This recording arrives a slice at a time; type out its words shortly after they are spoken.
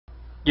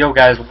Yo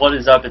guys, what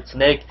is up? It's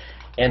Nick,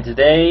 and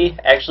today,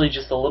 actually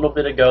just a little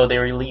bit ago, they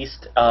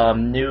released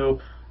new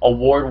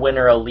award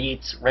winner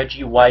elites,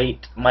 Reggie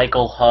White,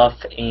 Michael Huff,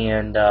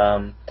 and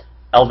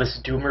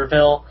Elvis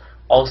Dumerville.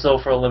 Also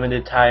for a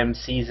limited time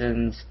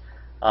seasons,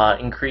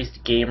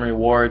 increased game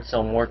rewards,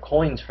 so more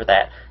coins for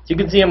that. So you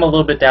can see I'm a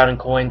little bit down in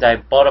coins. I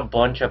bought a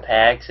bunch of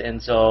packs,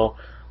 and so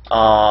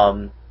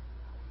I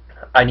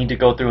need to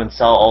go through and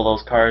sell all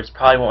those cards.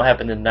 Probably won't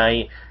happen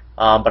tonight,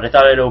 but I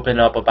thought I'd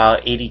open up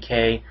about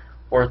 80k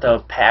worth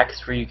of packs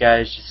for you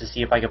guys just to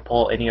see if I could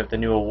pull any of the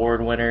new award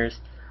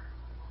winners.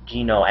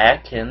 Geno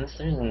Atkins,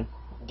 there's a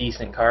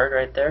decent card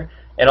right there.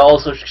 And I'll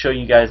also show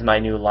you guys my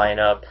new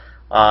lineup.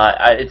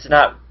 It's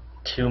not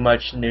too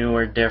much new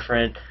or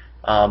different,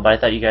 but I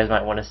thought you guys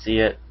might want to see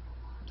it.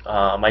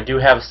 I do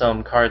have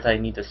some cards I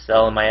need to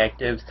sell in my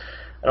actives.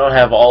 I don't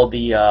have all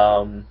the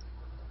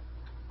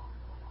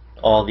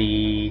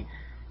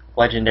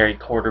legendary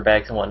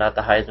quarterbacks and whatnot,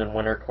 the Heisman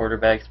winner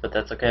quarterbacks, but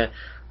that's okay.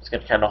 I'm just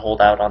going to kind of hold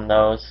out on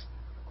those.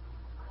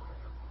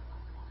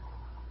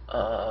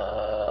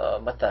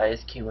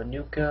 Matthias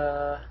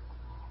Kiwanuka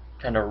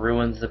kind of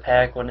ruins the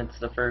pack when it's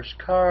the first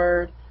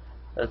card.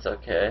 That's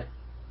okay.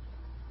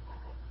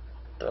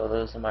 Throw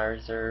those in my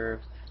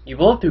reserves. You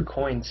blow through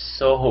coins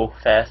so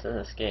fast in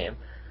this game.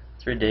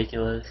 It's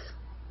ridiculous.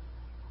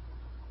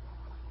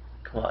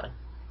 Come on.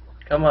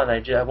 Come on,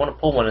 I want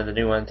to pull one of the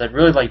new ones. I'd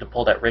really like to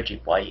pull that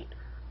Reggie White.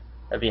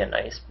 That'd be a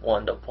nice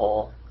one to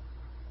pull.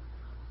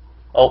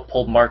 Oh,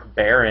 pulled Mark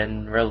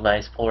Barron. Real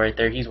nice pull right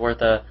there. He's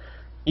worth a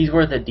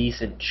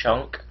decent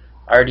chunk.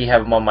 I already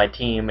have him on my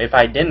team. If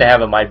I didn't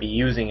have him, I'd be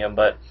using him,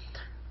 but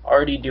I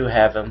already do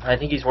have him. I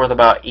think he's worth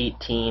about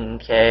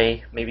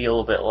 18k, maybe a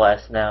little bit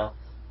less now.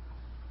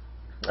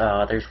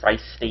 There's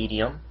Rice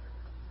Stadium.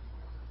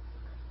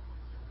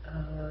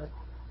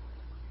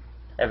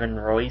 Evan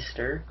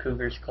Royster,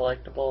 Cougars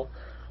collectible.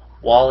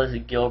 Wallace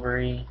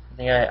Gilbury. I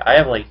think I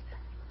have like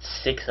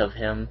 6 of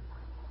him.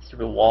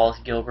 Stupid Wallace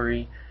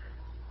Gilbury.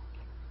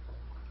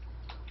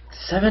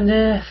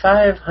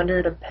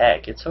 7,500 a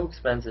pack. It's so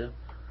expensive.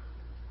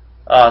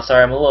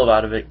 Sorry, I'm a little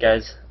out of it,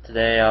 guys.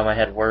 Today I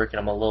had work and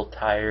I'm a little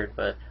tired,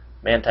 but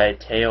Manti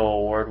Te'o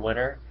award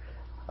winner.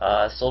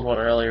 Sold one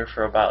earlier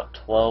for about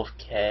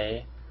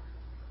 12k.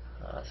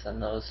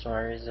 Send those to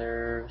my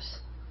reserves.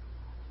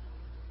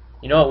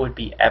 You know what would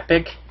be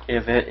epic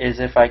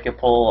if I could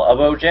pull a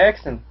Bo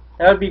Jackson.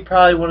 That would be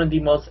probably one of the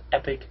most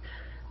epic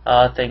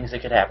things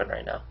that could happen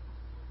right now.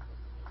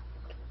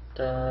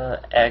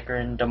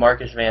 Akron,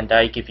 DeMarcus Van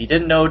Dyke. If you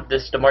didn't know,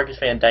 this DeMarcus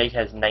Van Dyke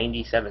has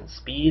 97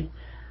 speed.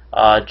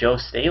 Joe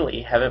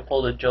Staley. Haven't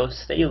pulled a Joe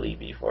Staley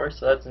before,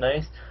 so that's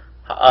nice.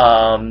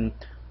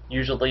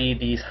 Usually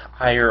these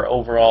higher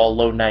overall,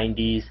 low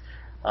 90s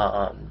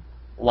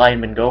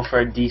linemen go for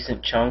a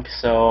decent chunk,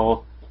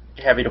 so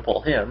happy to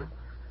pull him.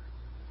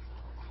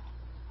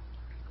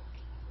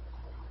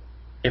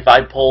 If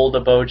I pulled a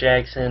Bo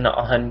Jackson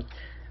on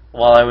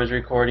while I was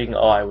recording,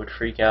 oh, I would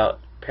freak out.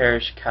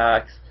 Parrish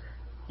Cox.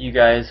 You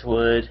guys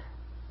would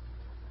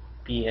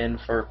be in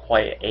for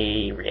quite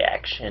a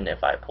reaction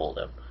if I pulled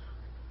him.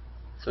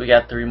 So we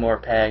got 3 more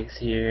packs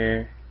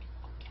here.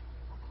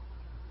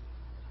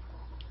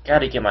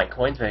 Gotta get my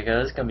coins back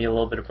up. This is gonna be a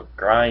little bit of a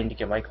grind to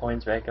get my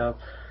coins back up.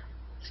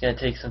 It's gonna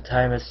take some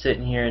time of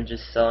sitting here and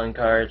just selling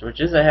cards,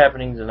 which isn't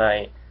happening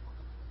tonight.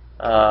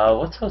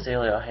 What's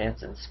Joselio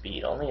Hanson's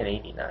speed? Only an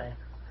 89.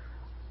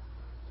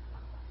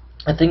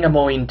 I think I'm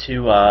going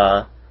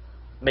to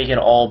make an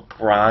all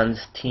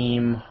bronze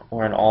team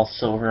or an all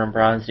silver and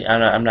bronze team.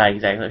 I'm not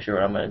exactly sure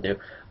what I'm going to do,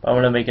 but I'm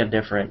going to make a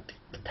different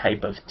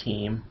type of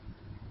team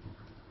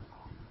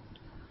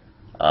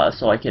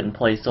so I can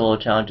play solo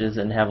challenges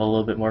and have a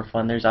little bit more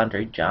fun. There's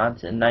Andre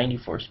Johnson,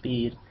 94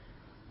 speed.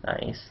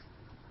 Nice.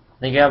 I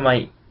think I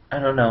might, I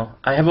don't know.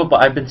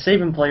 I've been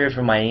saving players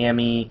from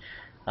Miami,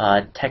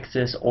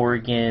 Texas,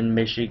 Oregon,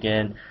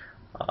 Michigan.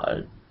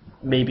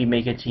 Maybe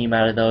make a team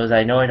out of those.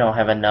 I know I don't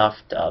have enough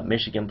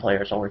Michigan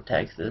players or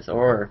Texas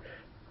or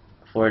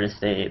Florida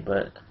State,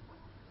 but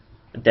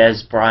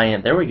Dez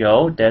Bryant. There we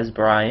go, Dez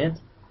Bryant.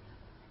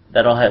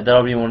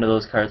 That'll be one of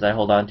those cards I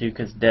hold on to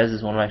because Dez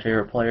is one of my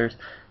favorite players.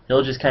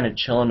 He'll just kind of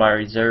chill in my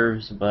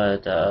reserves,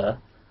 but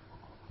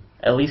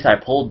at least I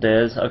pulled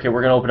Dez. Okay,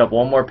 we're gonna open up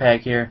one more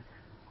pack here.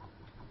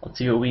 Let's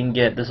see what we can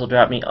get. This will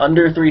drop me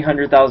under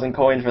 300,000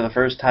 coins for the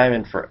first time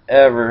in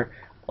forever.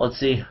 Let's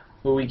see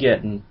who we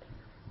getting.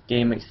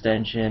 Game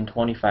extension,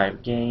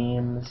 25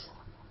 games.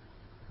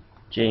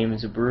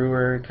 James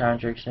Brewer,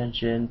 contract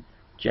extension.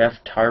 Jeff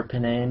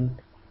Tarpinen.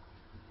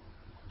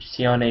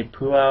 Sione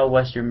Pua,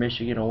 Western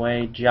Michigan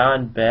away.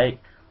 John Beck,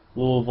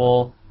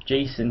 Louisville.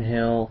 Jason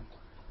Hill.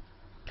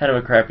 Kind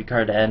of a crappy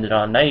card to end it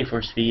on.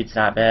 94 speed, it's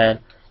not bad.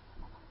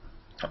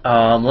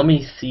 Let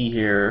me see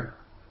here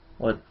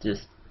what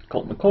just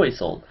Colt McCoy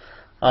sold.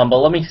 But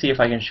let me see if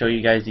I can show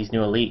you guys these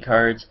new elite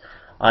cards.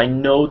 I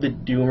know the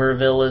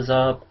Dumerville is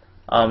up.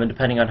 And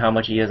depending on how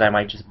much he is, I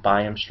might just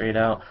buy him straight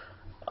out.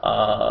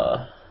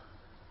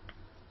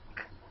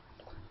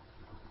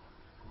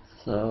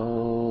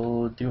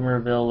 So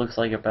Dumerville looks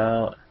like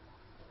about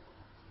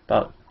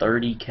about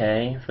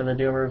 30K for the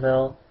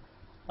Doomerville.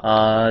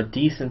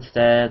 Decent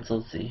stats.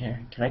 Let's see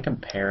here. Can I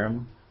compare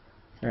them?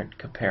 Is there a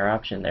compare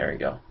option? There we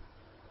go.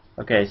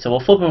 Okay, so we'll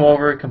flip him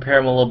over, compare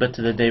him a little bit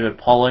to the David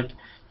Pollock.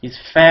 He's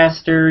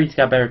faster, he's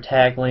got better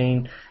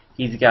tackling,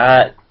 he's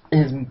got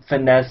his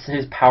finesse,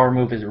 his power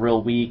move is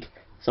real weak,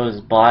 so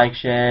is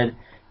Blackshed.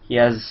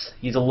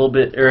 He's a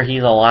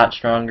lot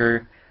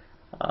stronger.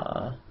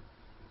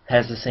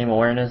 Has the same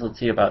awareness. Let's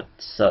see about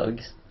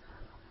Suggs.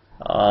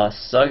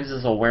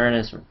 Suggs'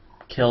 awareness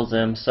kills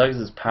him.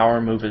 Suggs' power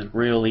move is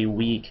really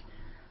weak.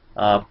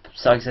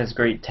 Suggs has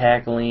great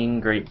tackling,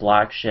 great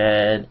block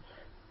shed,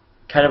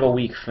 kind of a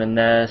weak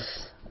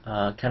finesse,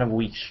 kind of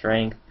weak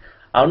strength.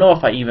 I don't know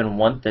if I even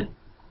want the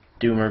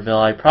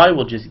Doomerville. I probably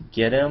will just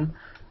get him,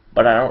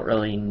 but I don't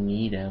really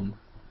need him.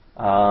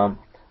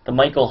 The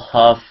Michael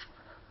Huff,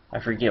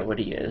 I forget what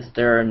he is.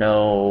 There are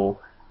no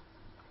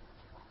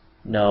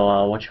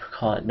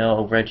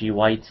Reggie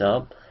Whites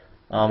up.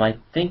 I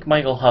think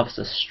Michael Huff's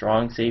a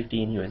strong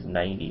safety, and he was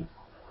 90.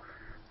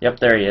 Yep,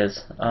 there he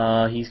is.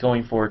 He's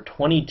going for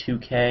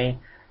 22K.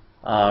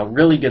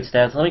 Really good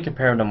stats. Let me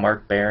compare him to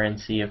Mark Barron,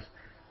 see if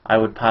I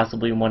would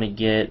possibly want to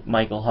get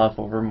Michael Huff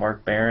over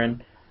Mark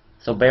Barron.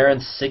 So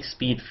Barron's 6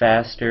 speed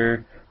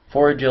faster,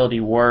 4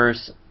 agility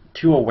worse,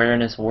 2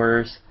 awareness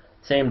worse,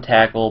 same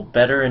tackle,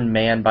 better in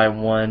man by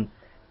 1,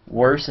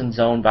 worse in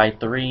zone by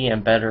 3,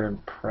 and better in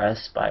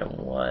press by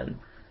 1.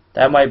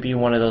 That might be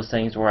one of those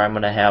things where I'm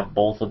going to have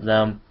both of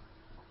them,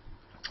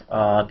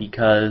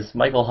 because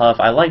Michael Huff,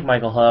 I like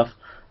Michael Huff.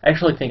 I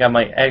actually think I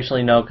might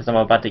actually know, because I'm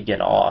about to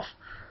get off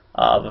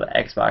of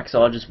Xbox,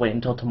 so I'll just wait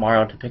until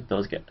tomorrow to pick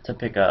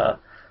a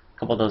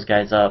couple of those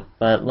guys up.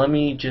 But let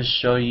me just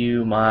show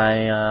you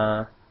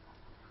my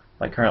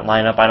my current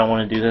lineup. I don't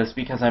want to do this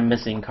because I'm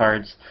missing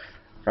cards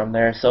from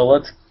there. So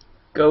let's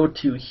go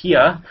to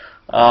here.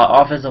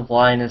 Offensive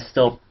line is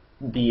still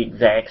the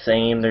exact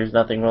same. There's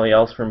nothing really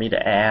else for me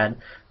to add.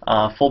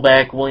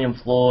 Fullback, William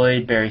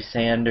Floyd, Barry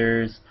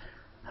Sanders,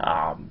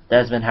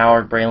 Desmond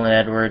Howard, Braylon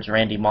Edwards,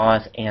 Randy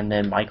Moss, and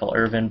then Michael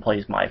Irvin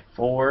plays my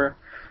 4.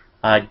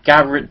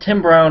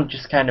 Tim Brown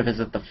just kind of is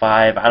at the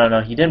 5. I don't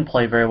know. He didn't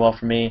play very well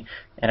for me,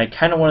 and I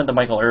kind of wanted the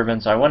Michael Irvin,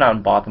 so I went out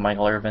and bought the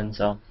Michael Irvin.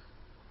 So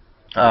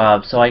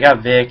I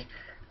got Vic.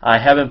 I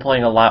have been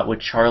playing a lot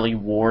with Charlie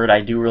Ward.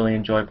 I do really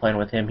enjoy playing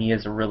with him. He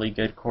is a really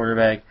good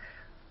quarterback.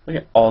 Look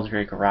at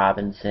Aldrich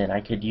Robinson.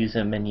 I could use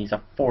him, and he's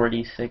a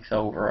 46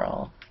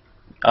 overall.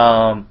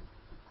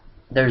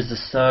 There's the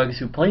Suggs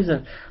who plays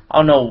in. I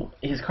don't know.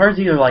 His card's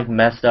either like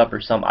messed up or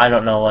something. I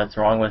don't know what's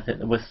wrong with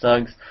it with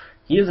Suggs.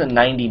 He is a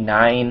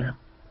 99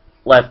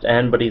 left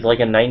end, but he's like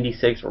a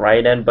 96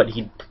 right end. But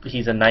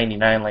he's a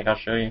 99. Like I'll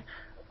show you.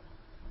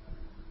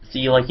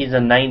 See, like he's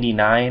a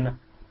 99.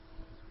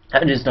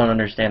 I just don't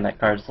understand that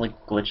card. It's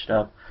like glitched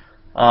up.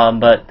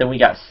 But then we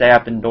got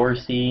Sapp and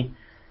Dorsey.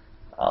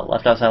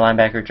 Left outside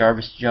linebacker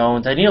Jarvis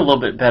Jones. I need a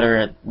little bit better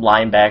at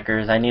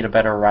linebackers. I need a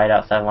better right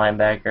outside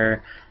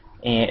linebacker.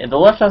 And the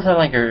left outside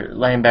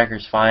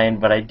linebacker's fine,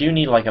 but I do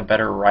need like a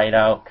better right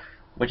out.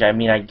 Which I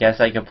mean, I guess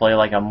I could play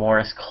like a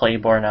Morris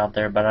Claiborne out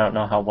there, but I don't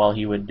know how well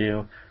he would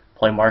do.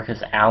 Play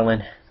Marcus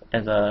Allen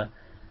as a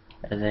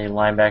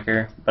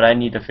linebacker, but I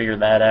need to figure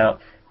that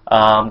out.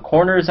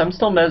 Corners, I'm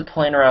still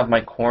playing around with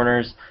my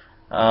corners.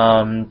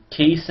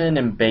 Kaysen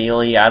and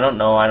Bailey, I don't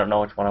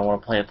know which one I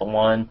want to play at the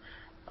 1.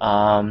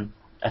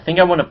 I think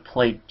I want to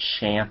play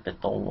Champ at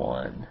the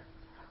 1.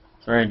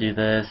 So we're going to do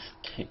this,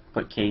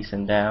 put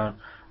Kaysen down,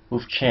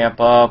 move Champ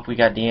up, we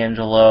got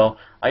D'Angelo.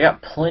 I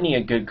got plenty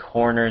of good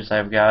corners.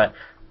 I've got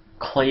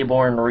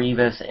Claiborne,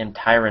 Revis, and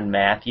Tyrann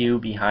Mathieu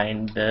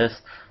behind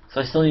this, so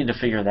I still need to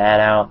figure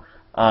that out.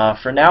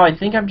 For now, I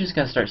think I'm just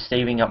going to start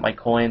saving up my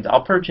coins.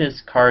 I'll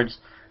purchase cards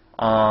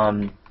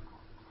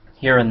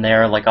here and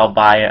there, like I'll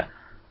buy,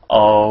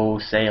 I'll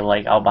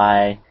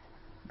buy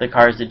the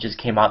cards that just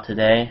came out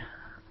today.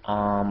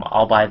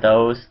 I'll buy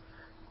those,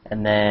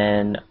 and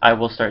then I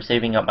will start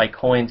saving up my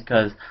coins,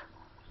 because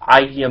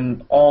I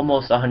am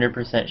almost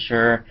 100%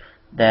 sure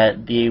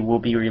that they will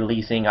be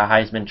releasing a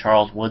Heisman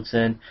Charles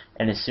Woodson,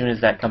 and as soon as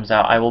that comes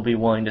out, I will be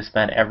willing to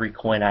spend every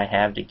coin I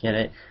have to get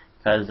it,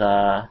 because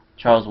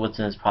Charles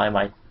Woodson is probably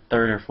my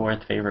 3rd or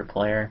 4th favorite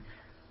player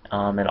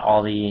in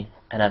all the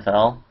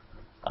NFL.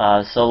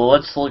 So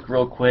let's look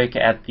real quick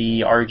at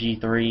the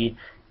RG3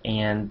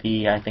 and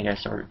the, I think I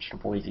searched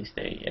Boise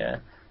State,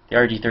 yeah. The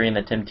RG3 and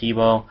the Tim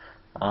Tebow.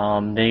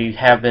 They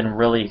have been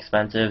really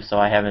expensive, so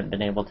I haven't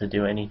been able to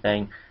do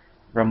anything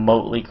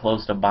remotely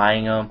close to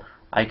buying them.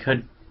 I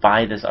could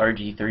buy this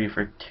RG3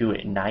 for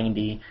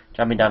 $290,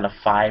 drop me down to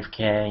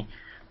 5K,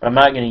 but I'm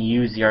not going to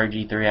use the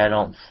RG3, I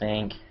don't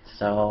think,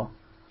 so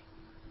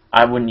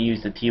I wouldn't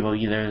use the Tebow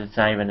either. It's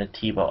not even a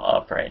Tebow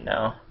up right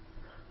now.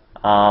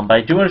 But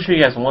I do want to show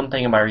you guys one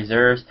thing in my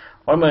reserves.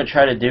 What I'm going to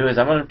try to do is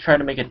I'm going to try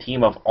to make a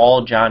team of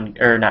all of Henry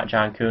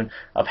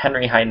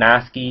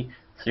Hynoski.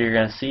 So you're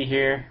going to see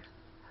here,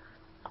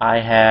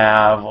 I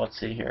have, let's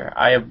see here,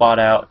 I have bought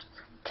out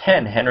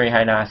 10 Henry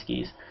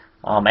Hynoskis.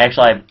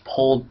 Actually, I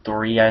pulled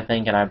 3, I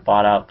think, and I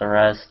bought out the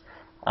rest.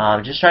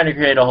 Just trying to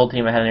create a whole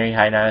team of Henry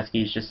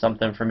Hynaski is just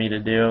something for me to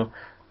do.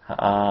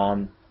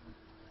 I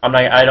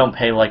don't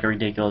pay like a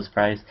ridiculous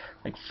price.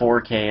 Like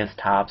 4K is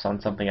tops on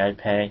something I'd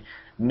pay.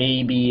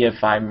 Maybe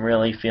if I'm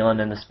really feeling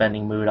in the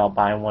spending mood, I'll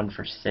buy one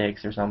for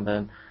 6 or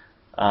something.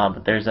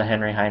 But there's a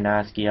Henry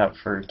Hynaski up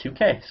for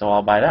 2K, so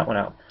I'll buy that one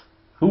out.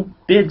 Who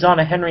bids on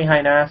a Henry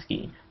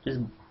Hynaski? Just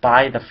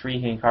buy the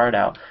freaking card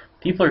out.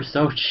 People are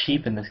so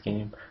cheap in this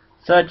game.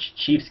 Such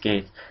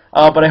cheapskates.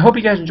 But I hope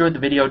you guys enjoyed the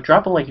video.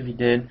 Drop a like if you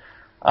did.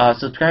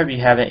 Subscribe if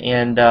you haven't,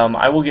 and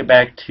I will get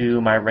back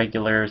to my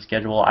regular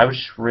schedule. I was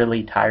just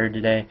really tired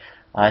today.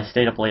 I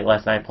stayed up late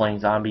last night playing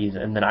zombies,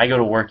 and then I go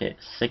to work at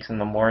 6 in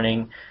the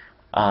morning,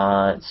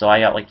 so I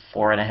got like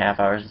 4.5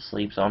 hours of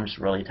sleep, so I'm just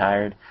really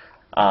tired.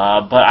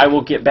 But I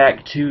will get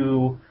back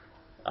to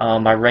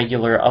my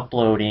regular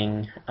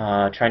uploading,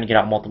 trying to get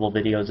out multiple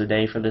videos a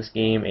day for this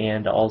game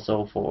and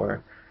also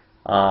for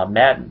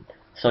Madden.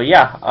 So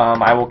yeah,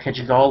 I will catch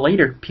you all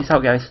later. Peace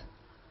out, guys.